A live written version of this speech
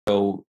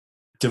So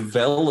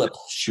develop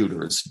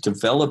shooters,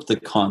 develop the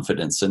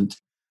confidence, and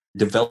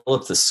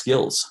develop the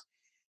skills.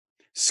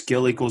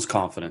 Skill equals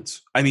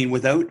confidence. I mean,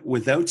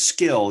 without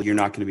skill, you're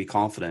not going to be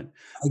confident.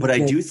 But I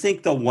do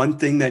think the one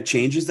thing that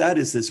changes that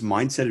is this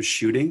mindset of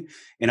shooting.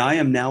 And I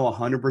am now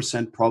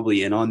 100%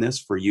 probably in on this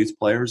for youth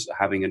players,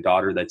 having a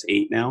daughter that's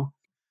 8 now.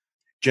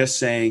 Just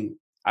saying,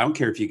 I don't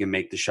care if you can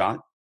make the shot.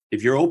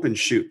 If you're open,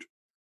 shoot.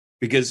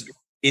 Because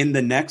in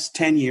the next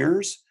 10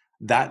 years,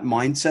 that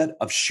mindset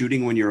of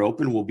shooting when you're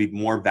open will be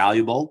more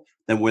valuable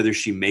than whether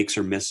she makes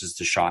or misses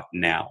the shot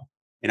now.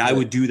 And I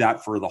would do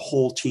that for the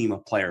whole team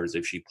of players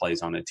if she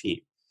plays on a team,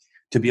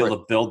 to be able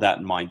to build that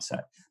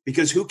mindset.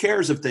 Because who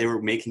cares if they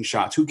were making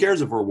shots? Who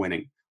cares if we're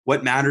winning?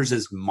 What matters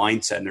is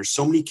mindset. And there's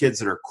so many kids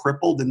that are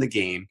crippled in the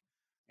game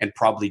and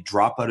probably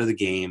drop out of the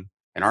game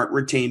and aren't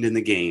retained in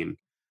the game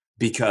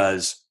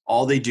because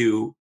all they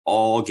do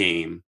all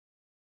game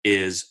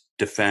is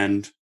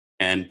defend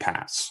and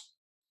pass.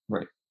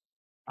 Right.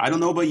 I don't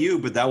know about you,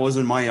 but that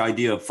wasn't my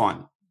idea of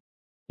fun.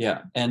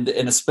 Yeah. And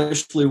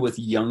especially with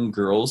young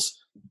girls,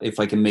 if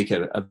I can make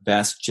a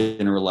vast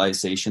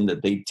generalization,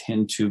 that they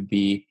tend to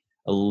be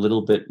a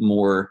little bit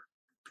more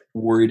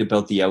worried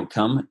about the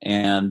outcome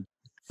and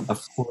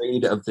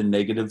afraid of the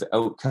negative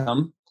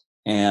outcome.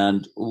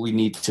 And we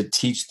need to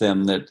teach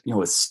them that,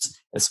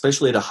 it's,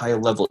 especially at a high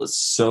level, it's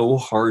so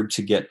hard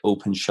to get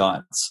open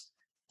shots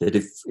that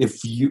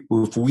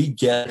if we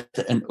get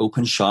an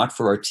open shot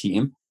for our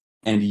team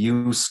and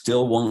you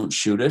still won't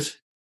shoot it,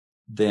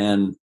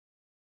 then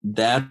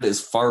that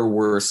is far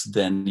worse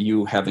than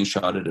you having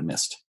shot it and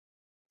missed.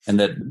 And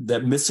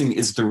that missing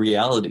is the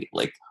reality.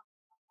 Like,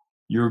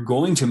 you're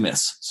going to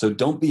miss. So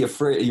don't be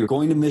afraid. You're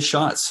going to miss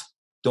shots.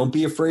 Don't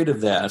be afraid of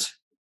that.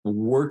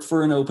 Work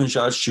for an open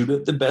shot. Shoot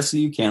it the best that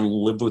you can.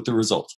 Live with the result.